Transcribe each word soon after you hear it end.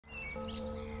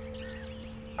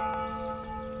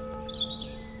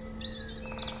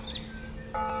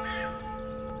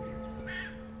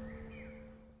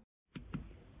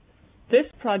This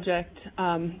project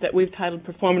that we've titled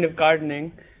Performative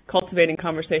Gardening, Cultivating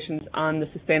Conversations on the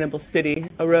Sustainable City,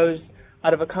 arose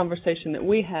out of a conversation that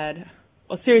we had,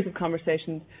 a series of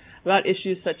conversations about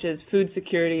issues such as food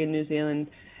security in New Zealand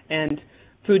and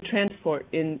food transport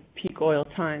in peak oil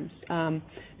times.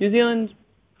 New Zealand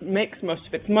makes most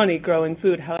of its money growing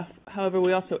food. However,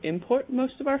 we also import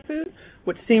most of our food,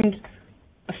 which seemed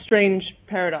a strange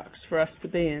paradox for us to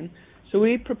be in. So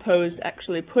we proposed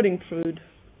actually putting food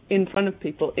in front of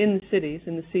people in the cities,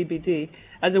 in the CBD,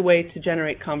 as a way to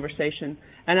generate conversation,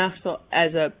 and also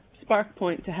as a spark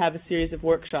point to have a series of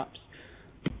workshops.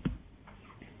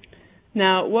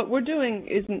 Now, what we're doing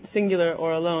isn't singular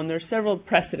or alone. There are several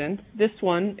precedents. This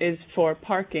one is for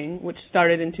parking, which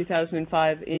started in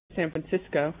 2005 in San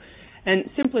Francisco, and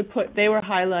simply put, they were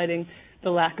highlighting the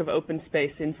lack of open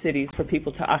space in cities for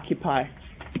people to occupy.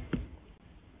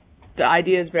 The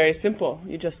idea is very simple.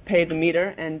 You just pay the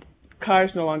meter, and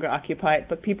cars no longer occupy it,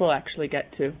 but people actually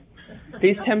get to.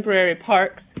 These temporary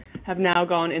parks have now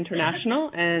gone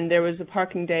international, and there was a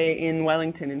parking day in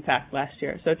Wellington, in fact, last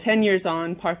year. So 10 years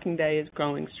on, parking day is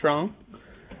growing strong.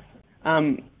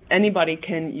 Anybody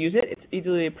can use it. It's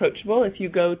easily approachable. If you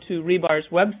go to Rebar's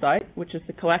website, which is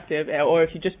the collective, or if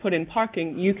you just put in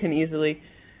parking, you can easily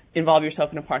involve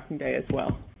yourself in a parking day as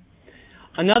well.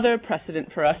 Another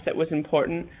precedent for us that was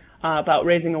important about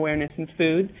raising awareness in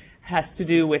food has to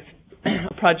do with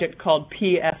a project called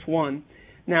PF1.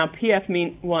 Now,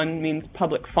 PF1 means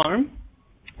public farm.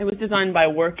 It was designed by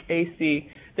Work AC.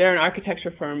 They're an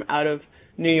architecture firm out of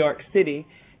New York City,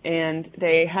 and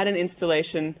they had an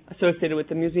installation associated with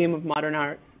the Museum of Modern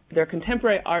Art. Their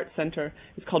contemporary art center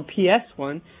is called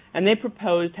PS1, and they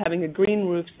proposed having a green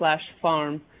roof /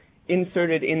 farm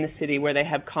inserted in the city where they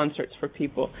have concerts for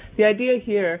people. The idea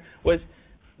here was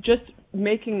just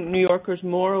making New Yorkers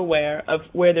more aware of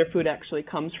where their food actually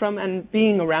comes from and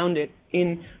being around it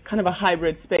in kind of a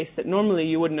hybrid space that normally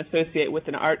you wouldn't associate with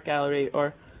an art gallery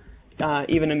or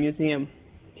even a museum.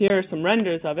 Here are some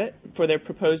renders of it for their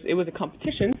proposed, it was a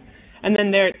competition, and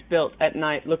then there it's built at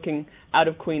night looking out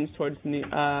of Queens towards the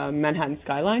Manhattan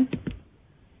skyline.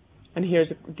 And here's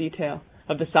a detail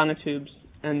of the sonotubes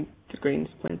and the greens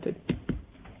planted.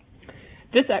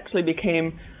 This actually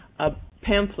became a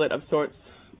pamphlet of sorts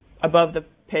above the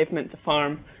pavement, the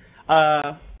farm,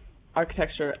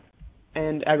 architecture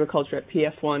and agriculture at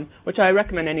PF1, which I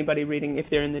recommend anybody reading if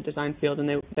they're in the design field and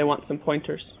they want some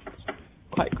pointers. It's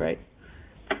quite great.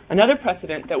 Another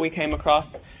precedent that we came across,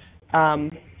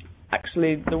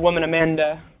 actually the woman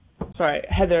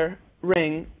Heather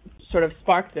Ring sort of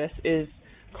sparked this, is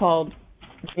called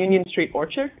Union Street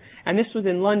Orchard, and this was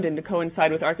in London to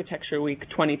coincide with Architecture Week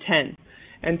 2010.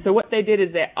 And so what they did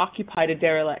is they occupied a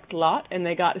derelict lot, and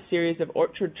they got a series of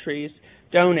orchard trees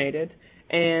donated,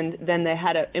 and then they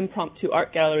had an impromptu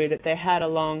art gallery that they had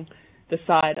along the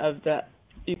side of the,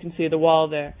 you can see the wall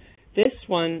there. This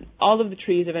one, all of the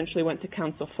trees eventually went to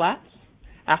Council Flats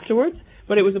afterwards,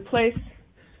 but it was a place,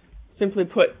 simply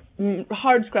put,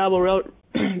 hard scrabble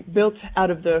built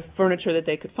out of the furniture that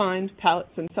they could find,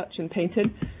 pallets and such, and painted.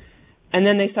 And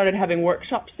then they started having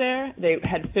workshops there. They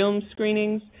had film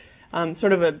screenings,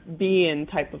 sort of a be-in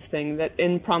type of thing that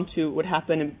impromptu would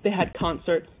happen, and they had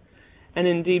concerts, and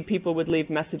indeed people would leave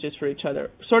messages for each other,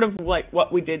 sort of like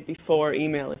what we did before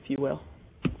email, if you will.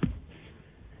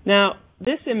 Now,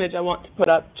 this image I want to put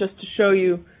up just to show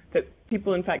you that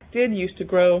people, in fact, did used to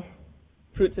grow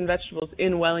fruits and vegetables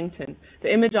in Wellington.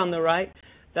 The image on the right,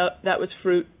 that was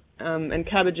fruit and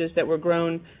cabbages that were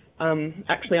grown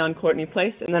actually on Courtney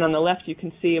Place, and then on the left you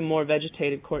can see a more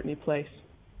vegetated Courtney Place,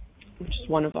 which is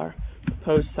one of our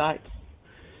proposed sites.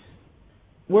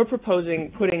 We're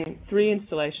proposing putting 3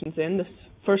 installations in. This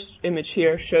first image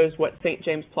here shows what St.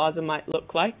 James Plaza might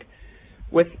look like,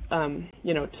 with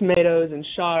tomatoes and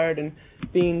chard and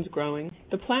beans growing.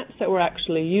 The plants that we're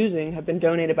actually using have been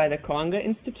donated by the Koanga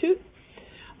Institute.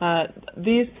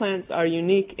 These plants are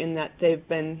unique in that they've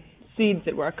been seeds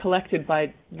that were collected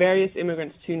by various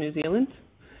immigrants to New Zealand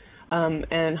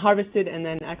and harvested and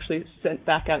then actually sent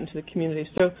back out into the community.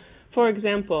 So, for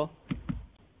example,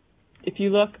 if you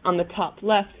look on the top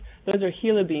left, those are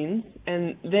Gila beans,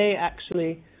 and they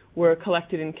actually were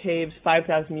collected in caves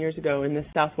 5,000 years ago in the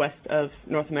southwest of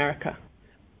North America,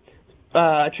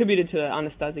 attributed to the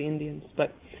Anasazi Indians.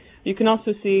 But you can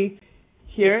also see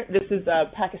here, this is a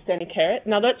Pakistani carrot.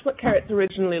 Now, that's what carrots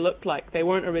originally looked like. They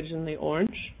weren't originally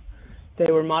orange.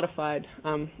 They were modified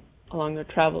along their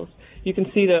travels. You can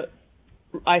see the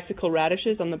icicle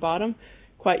radishes on the bottom,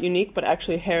 quite unique, but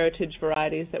actually heritage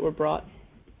varieties that were brought.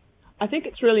 I think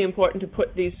it's really important to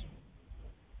put these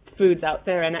foods out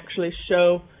there and actually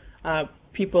show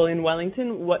people in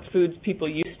Wellington what foods people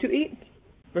used to eat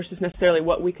versus necessarily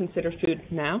what we consider food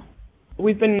now.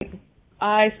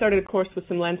 I started a course with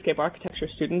some landscape architecture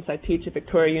students. I teach at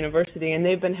Victoria University, and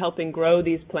they've been helping grow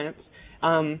these plants.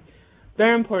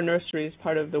 Barrenpore Nurseries,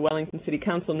 part of the Wellington City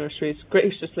Council nurseries,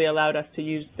 graciously allowed us to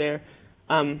use their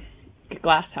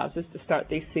glass houses to start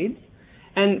these seeds.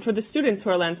 And for the students who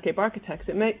are landscape architects,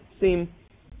 it may seem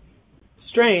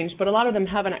strange, but a lot of them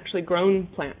haven't actually grown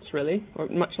plants, really, or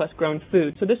much less grown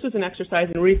food. So this was an exercise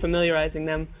in refamiliarizing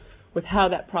them with how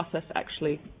that process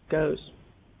actually goes.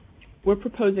 We're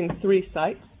proposing 3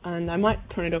 sites, and I might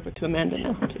turn it over to Amanda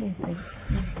now.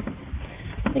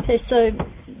 Okay, so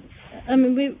I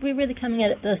mean, we're really coming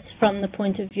at this from the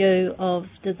point of view of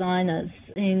designers,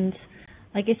 and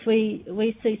I guess we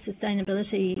see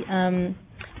sustainability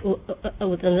or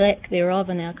the lack thereof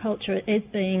in our culture as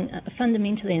being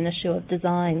fundamentally an issue of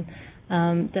design,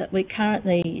 that we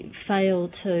currently fail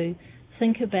to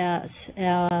think about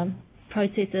our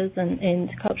processes and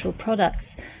cultural products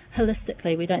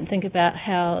holistically. We don't think about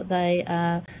how they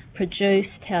are produced,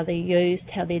 how they're used,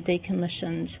 how they're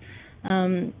decommissioned.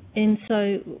 And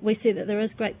so we see that there is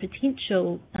great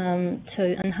potential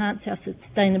to enhance our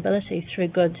sustainability through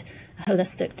good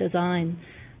holistic design.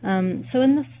 So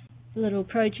in this little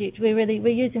project, we're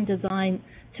using design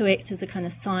to act as a kind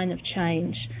of sign of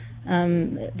change,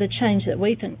 the change that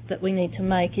we think that we need to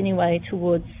make anyway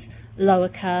towards lower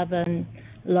carbon,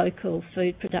 local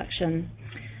food production.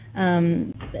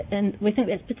 And we think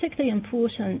that's particularly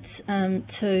important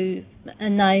to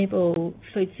enable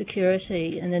food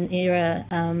security in an era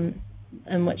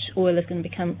in which oil is going to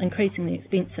become increasingly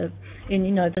expensive. And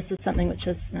you know, this is something which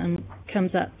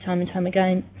comes up time and time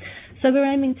again. So we're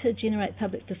aiming to generate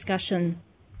public discussion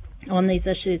on these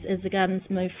issues as the gardens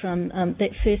move from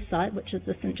that first site, which is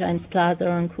the St James Plaza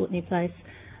on Courtney Place,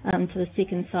 to the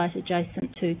second site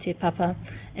adjacent to Te Papa,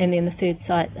 and then the third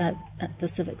site at the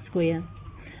Civic Square.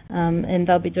 And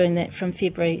they'll be doing that from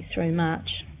February through March.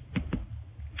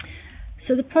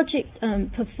 So the project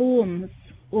performs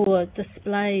or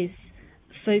displays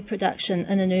food production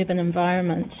in an urban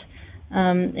environment.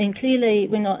 And clearly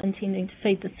we're not intending to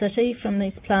feed the city from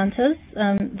these planters,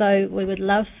 though we would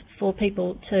love for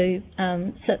people to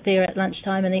sit there at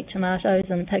lunchtime and eat tomatoes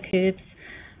and pick herbs.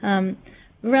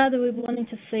 Rather, we're wanting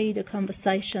to feed a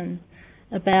conversation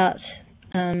about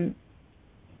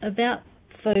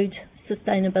food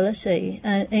sustainability,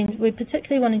 and we're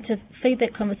particularly wanting to feed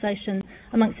that conversation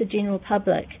amongst the general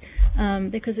public,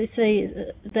 because we see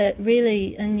that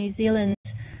really in New Zealand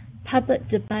public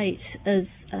debate is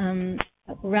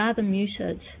rather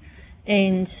muted,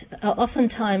 and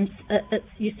oftentimes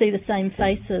you see the same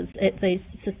faces at these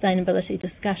sustainability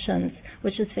discussions,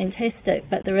 which is fantastic,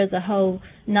 but there is a whole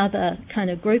another kind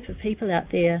of group of people out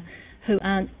there who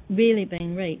aren't really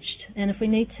being reached. And if we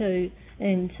need to,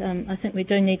 and I think we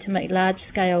do need to make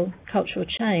large-scale cultural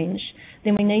change,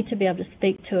 then we need to be able to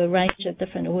speak to a range of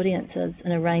different audiences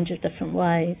in a range of different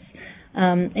ways,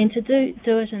 and to do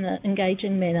it in an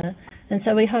engaging manner. And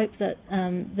so we hope that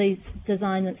these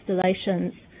design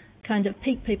installations kind of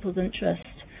pique people's interest.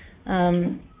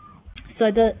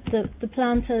 So the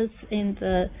planters and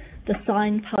the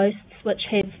signposts, which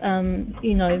have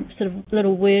sort of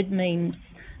little word memes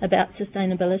about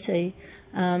sustainability,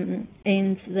 and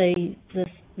the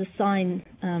signs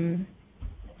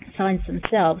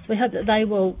themselves, we hope that they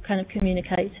will kind of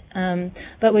communicate.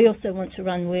 But we also want to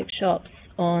run workshops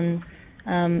on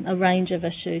a range of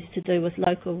issues to do with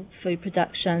local food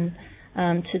production,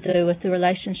 to do with the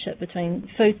relationship between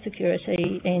food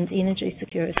security and energy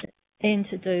security, and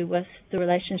to do with the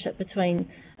relationship between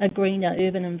a greener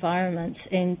urban environment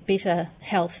and better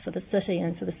health for the city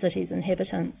and for the city's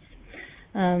inhabitants.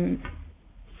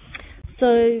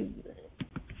 So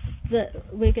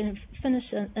we're going to finish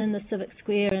in the Civic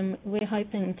Square, and we're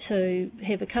hoping to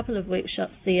have a couple of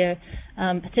workshops there,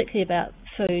 particularly about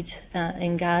food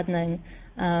and gardening.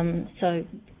 So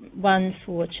one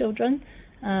for children,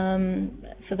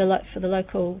 for the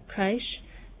local creche,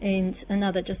 and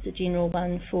another just a general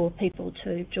one for people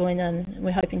to join in.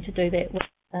 We're hoping to do that with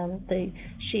the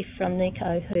chef from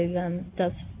Nico, who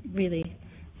does really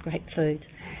great food,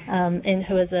 and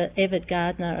who is an avid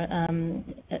gardener.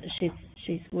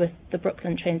 She's with the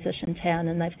Brooklyn Transition Town,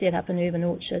 and they've set up an urban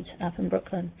orchard up in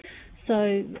Brooklyn.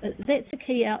 So that's a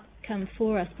key outcome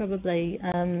for us, probably,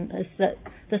 is that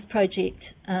this project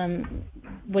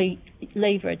we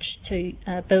leverage to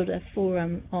build a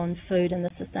forum on food in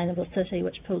the sustainable city,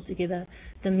 which pulls together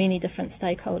the many different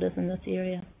stakeholders in this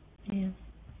area. Yeah.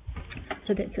 So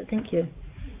So that's it. Thank you.